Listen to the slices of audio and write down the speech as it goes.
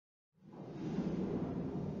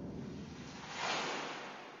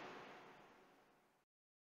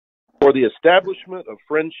for the establishment of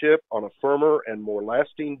friendship on a firmer and more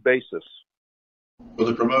lasting basis, for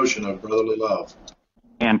the promotion of brotherly love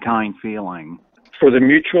and kind feeling, for the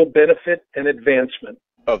mutual benefit and advancement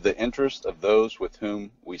of the interest of those with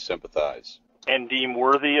whom we sympathize and deem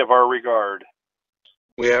worthy of our regard.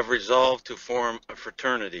 We have resolved to form a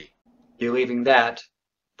fraternity, believing that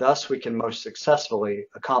thus we can most successfully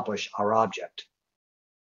accomplish our object.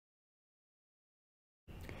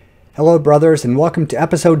 Hello, brothers, and welcome to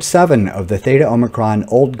episode 7 of the Theta Omicron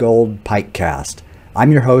Old Gold Pikecast.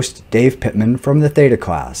 I'm your host, Dave Pittman from the Theta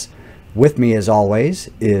class. With me, as always,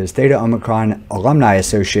 is Theta Omicron Alumni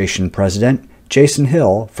Association President Jason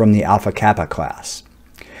Hill from the Alpha Kappa class.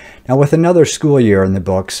 Now, with another school year in the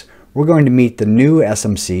books, we're going to meet the new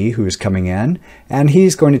SMC who is coming in, and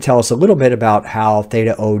he's going to tell us a little bit about how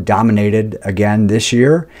Theta O dominated again this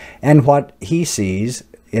year and what he sees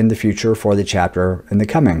in the future for the chapter in the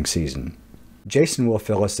coming season. Jason will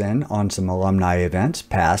fill us in on some alumni events,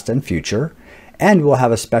 past and future, and we'll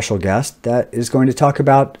have a special guest that is going to talk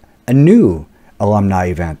about a new alumni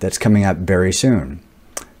event that's coming up very soon.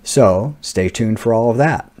 So stay tuned for all of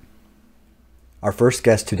that. Our first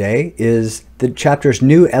guest today is the chapter's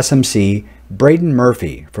new SMC, Braden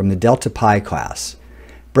Murphy from the Delta Pi class.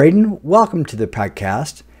 Braden, welcome to the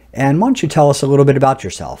podcast, and why don't you tell us a little bit about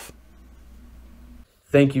yourself?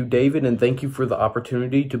 Thank you, David, and thank you for the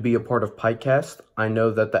opportunity to be a part of Pikecast. I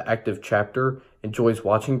know that the active chapter enjoys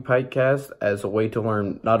watching Pikecast as a way to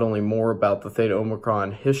learn not only more about the Theta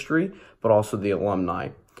Omicron history, but also the alumni.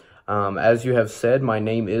 As you have said, my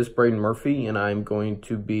name is Braden Murphy, and I'm going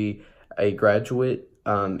to be a graduate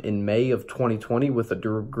in May of 2020 with a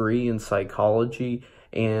degree in psychology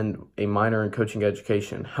and a minor in coaching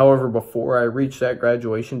education. However, before I reach that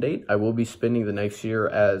graduation date, I will be spending the next year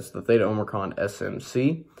as the Theta Omicron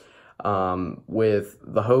SMC with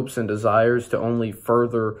the hopes and desires to only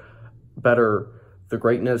further better the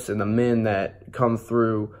greatness and the men that come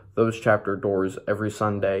through those chapter doors every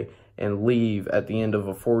Sunday and leave at the end of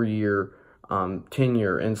a 4-year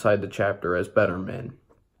tenure inside the chapter as better men.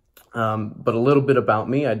 But a little bit about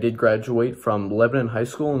me. I did graduate from Lebanon High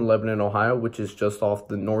School in Lebanon, Ohio, which is just off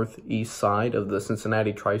the northeast side of the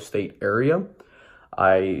Cincinnati tri-state area.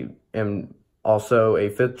 I am also a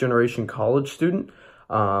 5th-generation college student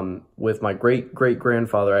with my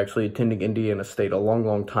great-great-grandfather actually attending Indiana State a long,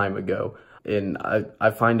 long time ago. And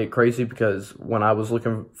I find it crazy because when I was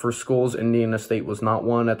looking for schools, Indiana State was not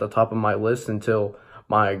one at the top of my list until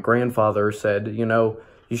my grandfather said, you know,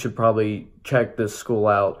 you should probably check this school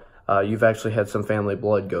out. You've actually had some family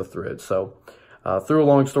blood go through it. So through a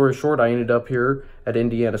long story short, I ended up here at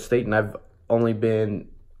Indiana State, and I've only been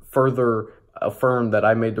further affirmed that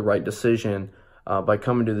I made the right decision by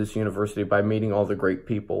coming to this university, by meeting all the great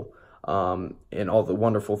people and all the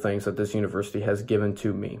wonderful things that this university has given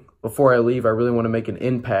to me. Before I leave, I really want to make an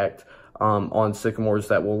impact on Sycamores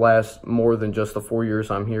that will last more than just the 4 years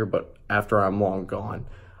I'm here, but after I'm long gone.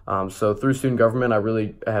 So through student government, I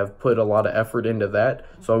really have put a lot of effort into that.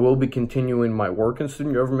 So I will be continuing my work in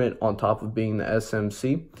student government on top of being the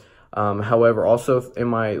SMC. However, also in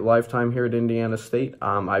my lifetime here at Indiana State,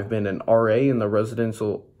 I've been an RA in the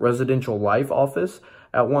residential life office.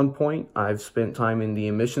 At one point, I've spent time in the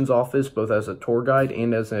admissions office, both as a tour guide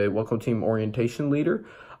and as a welcome team orientation leader,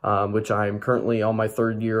 which I am currently on my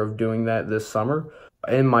 3rd year of doing that this summer.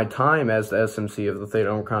 In my time as the SMC of the Theta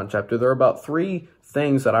Omicron chapter, there are about 3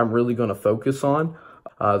 things that I'm really going to focus on.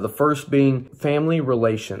 The first being family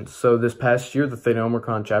relations. So this past year, the Theta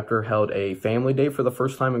Omicron chapter held a family day for the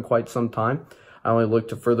first time in quite some time. I only look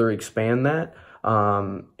to further expand that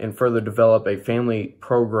and further develop a family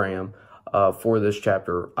program for this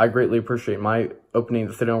chapter. I greatly appreciate my opening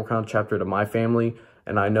the Theta Omicron chapter to my family,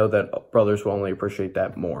 and I know that brothers will only appreciate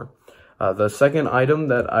that more. The second item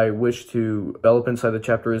that I wish to develop inside the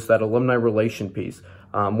chapter is that alumni relation piece.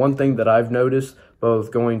 One thing that I've noticed,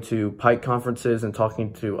 both going to Pike conferences and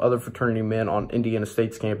talking to other fraternity men on Indiana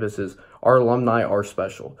State's campus, is our alumni are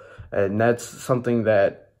special. And that's something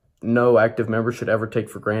that no active member should ever take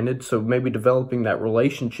for granted. So maybe developing that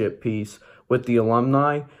relationship piece with the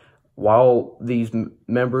alumni while these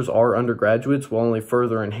members are undergraduates will only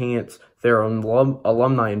further enhance their own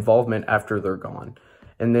alumni involvement after they're gone.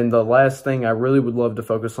 And then the last thing I really would love to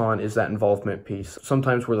focus on is that involvement piece.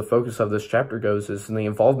 Sometimes where the focus of this chapter goes is in the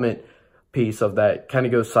involvement piece of that kind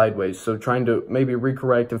of goes sideways. So trying to maybe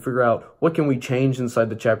recorrect and figure out what can we change inside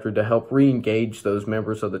the chapter to help re-engage those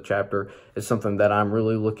members of the chapter is something that I'm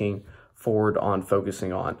really looking forward on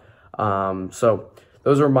focusing on. So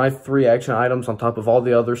those are my 3 action items on top of all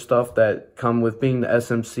the other stuff that come with being the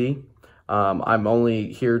SMC. I'm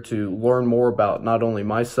only here to learn more about not only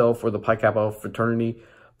myself or the Pi Kappa fraternity,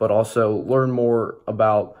 but also learn more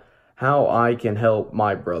about how I can help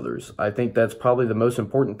my brothers. I think that's probably the most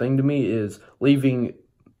important thing to me, is leaving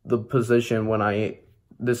the position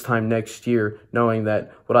this time next year, knowing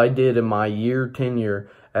that what I did in my year tenure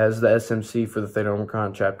as the SMC for the Theta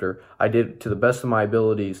Omicron chapter, I did to the best of my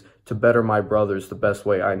abilities to better my brothers the best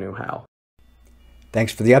way I knew how.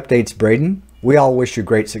 Thanks for the updates, Braden. We all wish you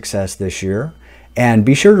great success this year. And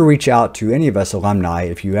be sure to reach out to any of us alumni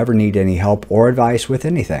if you ever need any help or advice with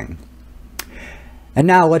anything. And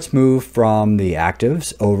now let's move from the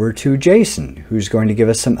actives over to Jason, who's going to give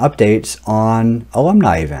us some updates on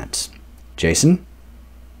alumni events. Jason?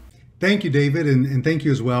 Thank you, David, and thank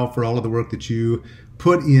you as well for all of the work that you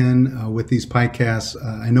put in with these podcasts.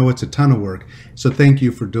 I know it's a ton of work, so thank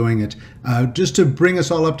you for doing it. Just to bring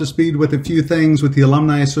us all up to speed with a few things with the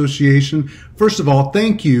Alumni Association. First of all,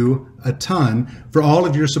 thank you a ton for all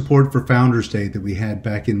of your support for Founders Day that we had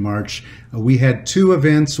back in March. We had 2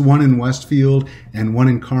 events, one in Westfield and one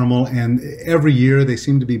in Carmel, and every year they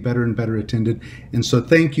seem to be better and better attended. And so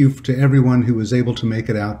thank you to everyone who was able to make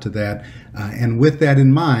it out to that. And with that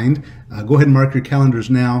in mind, go ahead and mark your calendars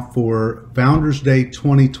now for Founders Day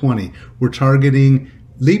 2020. We're targeting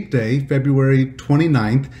Leap Day, February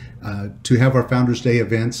 29th, to have our Founders Day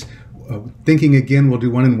events. Thinking again, we'll do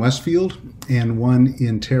one in Westfield and one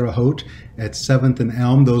in Terre Haute at 7th and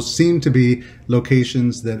Elm. Those seem to be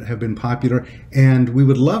locations that have been popular, and we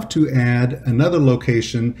would love to add another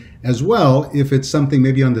location as well if it's something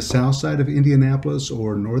maybe on the south side of Indianapolis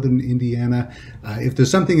or northern Indiana. If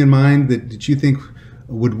there's something in mind that you think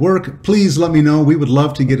would work, please let me know. We would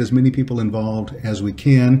love to get as many people involved as we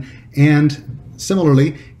can. And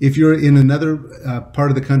similarly, if you're in another part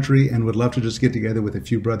of the country and would love to just get together with a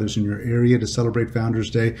few brothers in your area to celebrate Founders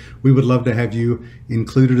Day, we would love to have you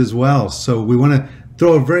included as well. So we want to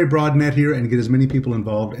throw a very broad net here and get as many people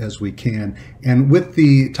involved as we can. And with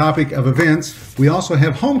the topic of events, we also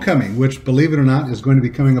have Homecoming, which, believe it or not, is going to be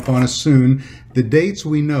coming upon us soon. The dates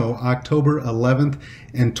we know, October 11th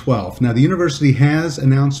and 12th. Now, the university has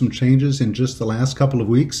announced some changes in just the last couple of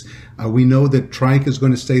weeks. We know that Trike is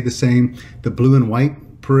going to stay the same. The blue and white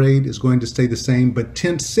parade is going to stay the same, but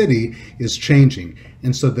Tent City is changing.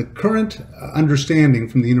 And so the current understanding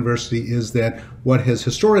from the university is that what has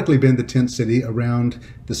historically been the Tent City around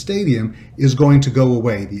the stadium is going to go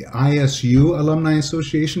away. The ISU Alumni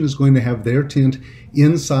Association is going to have their tent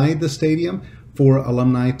inside the stadium for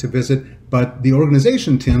alumni to visit, but the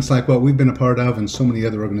organization tents, like what we've been a part of and so many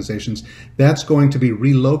other organizations, that's going to be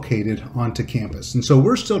relocated onto campus. And so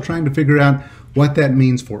we're still trying to figure out what that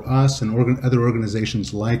means for us and other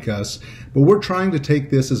organizations like us, but we're trying to take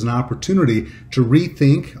this as an opportunity to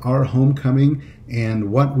rethink our homecoming and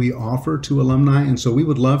what we offer to alumni. And so we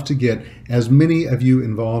would love to get as many of you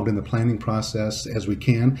involved in the planning process as we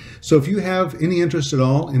can. So if you have any interest at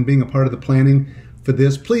all in being a part of the planning for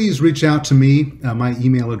this, please reach out to me. My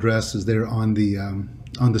email address is there on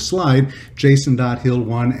the slide,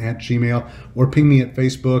 jason.hill1@gmail, or ping me at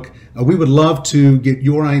Facebook. We would love to get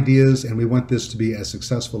your ideas, and we want this to be as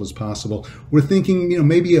successful as possible. We're thinking,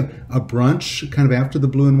 maybe a brunch kind of after the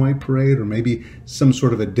blue and white parade, or maybe some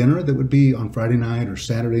sort of a dinner that would be on Friday night or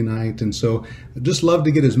Saturday night. And so I'd just love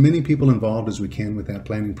to get as many people involved as we can with that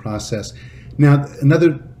planning process. Now,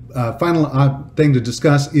 another final thing to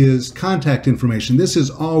discuss is contact information. This is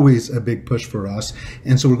always a big push for us,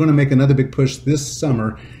 and so we're going to make another big push this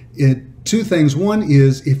summer. Two things. One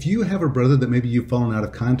is, if you have a brother that maybe you've fallen out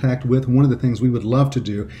of contact with, one of the things we would love to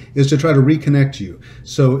do is to try to reconnect you.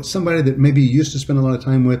 So somebody that maybe you used to spend a lot of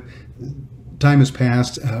time with, time has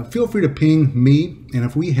passed, feel free to ping me, and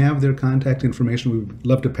if we have their contact information, we would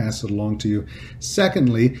love to pass it along to you.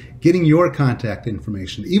 Secondly, getting your contact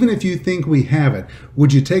information. Even if you think we have it,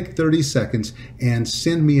 would you take 30 seconds and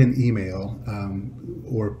send me an email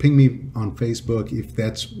or ping me on Facebook if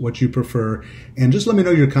that's what you prefer, and just let me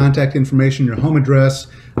know your contact information, your home address,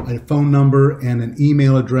 a phone number, and an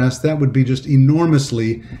email address. That would be just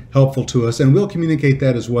enormously helpful to us, and we'll communicate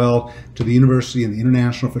that as well to the university and the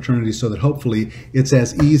international fraternity so that hopefully it's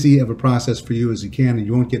as easy of a process for you as you can, and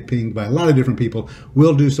you won't get pinged by a lot of different people.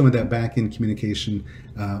 We'll do some of that back-end communication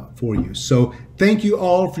for you. So thank you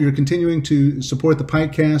all for your continuing to support the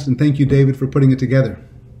Pikecast, and thank you, David, for putting it together.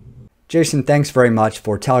 Jason, thanks very much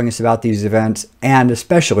for telling us about these events and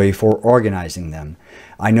especially for organizing them.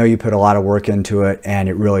 I know you put a lot of work into it, and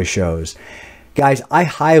it really shows. Guys, I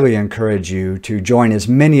highly encourage you to join as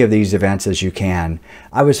many of these events as you can.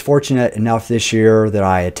 I was fortunate enough this year that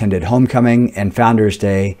I attended Homecoming and Founders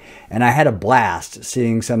Day, and I had a blast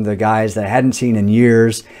seeing some of the guys that I hadn't seen in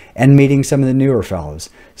years and meeting some of the newer fellows.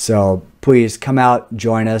 So please come out,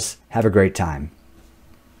 join us, have a great time.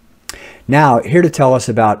 Now, here to tell us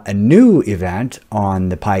about a new event on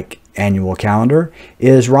the Pike annual calendar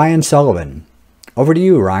is Ryan Sullivan. Over to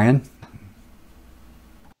you, Ryan.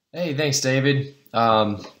 Hey, thanks, David.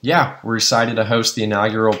 We're excited to host the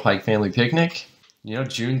inaugural Pike Family Picnic.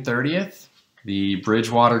 June 30th, the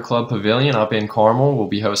Bridgewater Club Pavilion up in Carmel will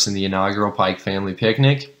be hosting the inaugural Pike Family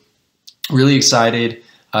Picnic. Really excited.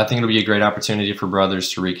 I think it'll be a great opportunity for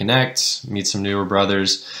brothers to reconnect, meet some newer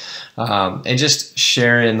brothers, and just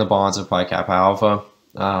share in the bonds of Pi Kappa Alpha.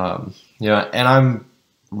 And I'm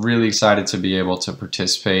really excited to be able to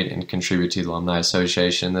participate and contribute to the Alumni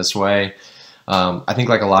Association this way. I think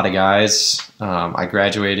like a lot of guys, I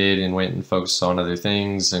graduated and went and focused on other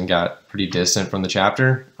things and got pretty distant from the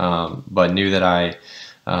chapter, but knew that I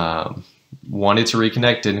wanted to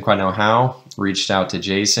reconnect, didn't quite know how. Reached out to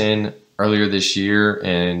Jason earlier this year,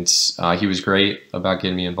 and he was great about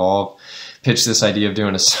getting me involved. Pitched this idea of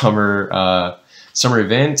doing a summer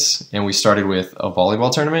event, and we started with a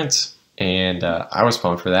volleyball tournament, and I was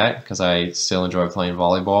pumped for that because I still enjoy playing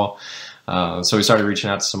volleyball. So we started reaching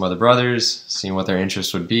out to some other brothers, seeing what their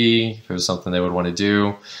interest would be, if it was something they would want to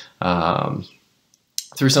do.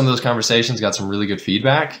 Through some of those conversations, got some really good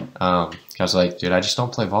feedback. I was like, dude, I just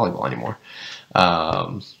don't play volleyball anymore.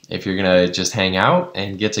 If you're going to just hang out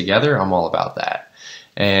and get together, I'm all about that.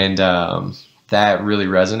 And that really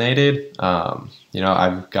resonated.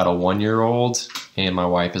 I've got a 1-year-old and my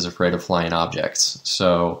wife is afraid of flying objects.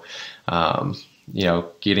 So,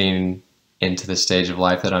 getting into the stage of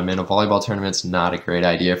life that I'm in, a volleyball tournament's not a great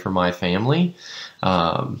idea for my family.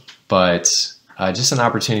 But just an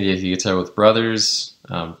opportunity to get together with brothers,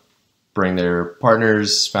 bring their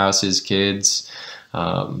partners, spouses, kids,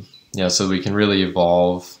 so we can really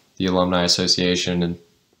evolve the Alumni Association and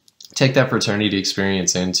take that fraternity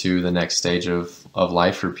experience into the next stage of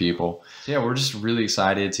life for people. Yeah, we're just really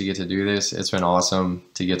excited to get to do this. It's been awesome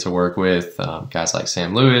to get to work with guys like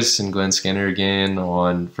Sam Lewis and Glenn Skinner again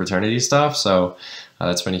on fraternity stuff. So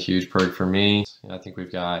that's been a huge perk for me. I think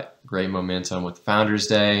we've got great momentum with Founders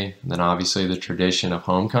Day, and then obviously the tradition of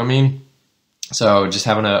homecoming. So just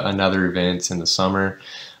having another event in the summer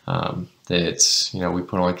that we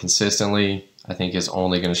put on consistently, I think is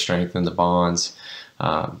only going to strengthen the bonds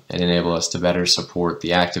and enable us to better support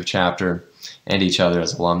the active chapter and each other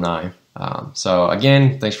as alumni. So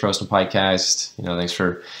again, thanks for hosting Pikecast. Thanks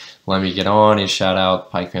for letting me get on and shout out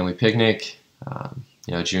Pike Family Picnic.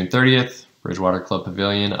 June 30th, Bridgewater Club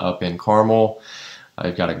Pavilion up in Carmel.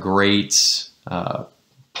 I've got a great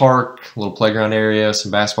park, little playground area,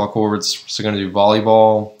 some basketball courts. We're still going to do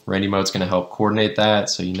volleyball. Randy Mote's going to help coordinate that,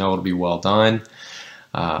 so it'll be well done.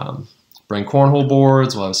 Bring cornhole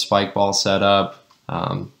boards. We'll have a spike ball set up.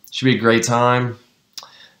 Should be a great time.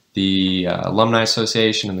 The Alumni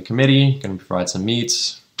Association and the committee going to provide some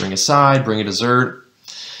meats. Bring a side, bring a dessert,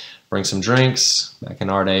 bring some drinks. Back in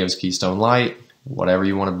our day, it was Keystone Light. Whatever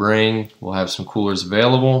you want to bring, we'll have some coolers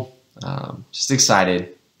available. Just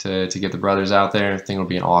excited to get the brothers out there. I think it'll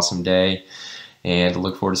be an awesome day, and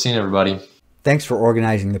look forward to seeing everybody. Thanks for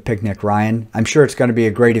organizing the picnic, Ryan. I'm sure it's going to be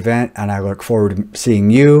a great event, and I look forward to seeing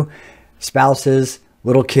you, spouses,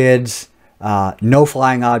 little kids, no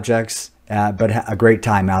flying objects, but a great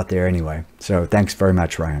time out there anyway. So thanks very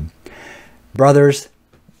much, Ryan. Brothers,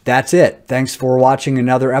 that's it. Thanks for watching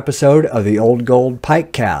another episode of the Old Gold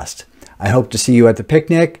Pikecast. I hope to see you at the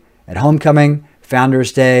picnic, at homecoming,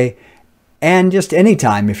 Founders Day, and just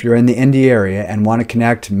anytime if you're in the Indy area and want to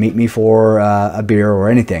connect, meet me for a beer or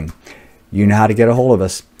anything. You know how to get a hold of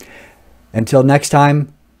us. Until next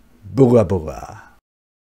time, bula bula.